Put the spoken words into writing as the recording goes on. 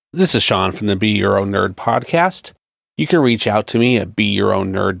This is Sean from the Be Your Own Nerd podcast. You can reach out to me at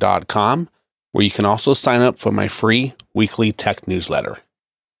beyourownnerd.com, where you can also sign up for my free weekly tech newsletter.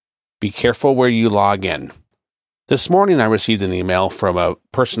 Be careful where you log in. This morning I received an email from a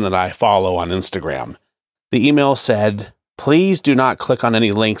person that I follow on Instagram. The email said, "Please do not click on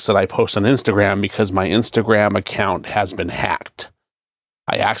any links that I post on Instagram because my Instagram account has been hacked."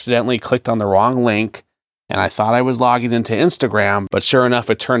 I accidentally clicked on the wrong link, and I thought I was logging into Instagram, but sure enough,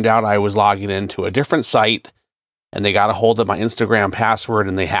 it turned out I was logging into a different site, and they got a hold of my Instagram password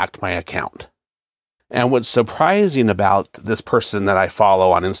and they hacked my account. And what's surprising about this person that I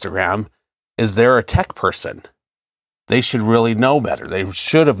follow on Instagram is they're a tech person. They should really know better. They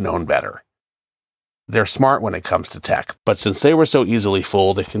should have known better. They're smart when it comes to tech, but since they were so easily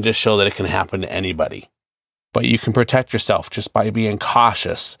fooled, it can just show that it can happen to anybody. But you can protect yourself just by being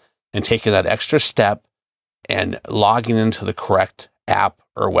cautious and taking that extra step and logging into the correct app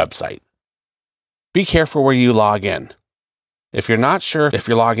or website. Be careful where you log in. If you're not sure if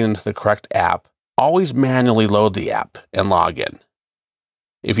you're logging into the correct app, always manually load the app and log in.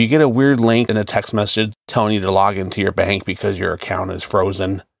 If you get a weird link in a text message telling you to log into your bank because your account is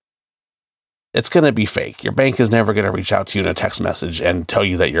frozen, it's going to be fake. Your bank is never going to reach out to you in a text message and tell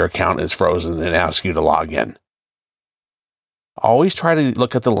you that your account is frozen and ask you to log in. Always try to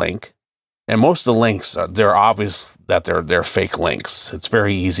look at the link. And most of the links, they're obvious that they're fake links. It's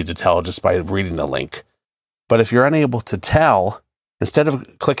very easy to tell just by reading the link. But if you're unable to tell, instead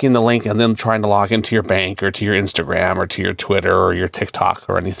of clicking the link and then trying to log into your bank or to your Instagram or to your Twitter or your TikTok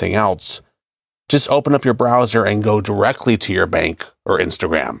or anything else, just open up your browser and go directly to your bank or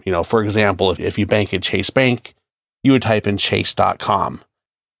Instagram. For example, if you bank at Chase Bank, you would type in chase.com.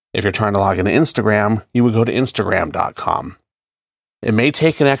 If you're trying to log into Instagram, you would go to instagram.com. It may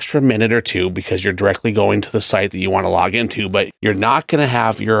take an extra minute or two because you're directly going to the site that you want to log into, but you're not going to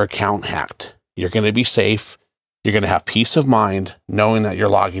have your account hacked. You're going to be safe. You're going to have peace of mind knowing that you're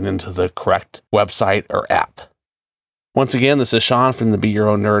logging into the correct website or app. Once again, this is Sean from the Be Your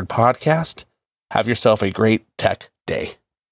Own Nerd podcast. Have yourself a great tech day.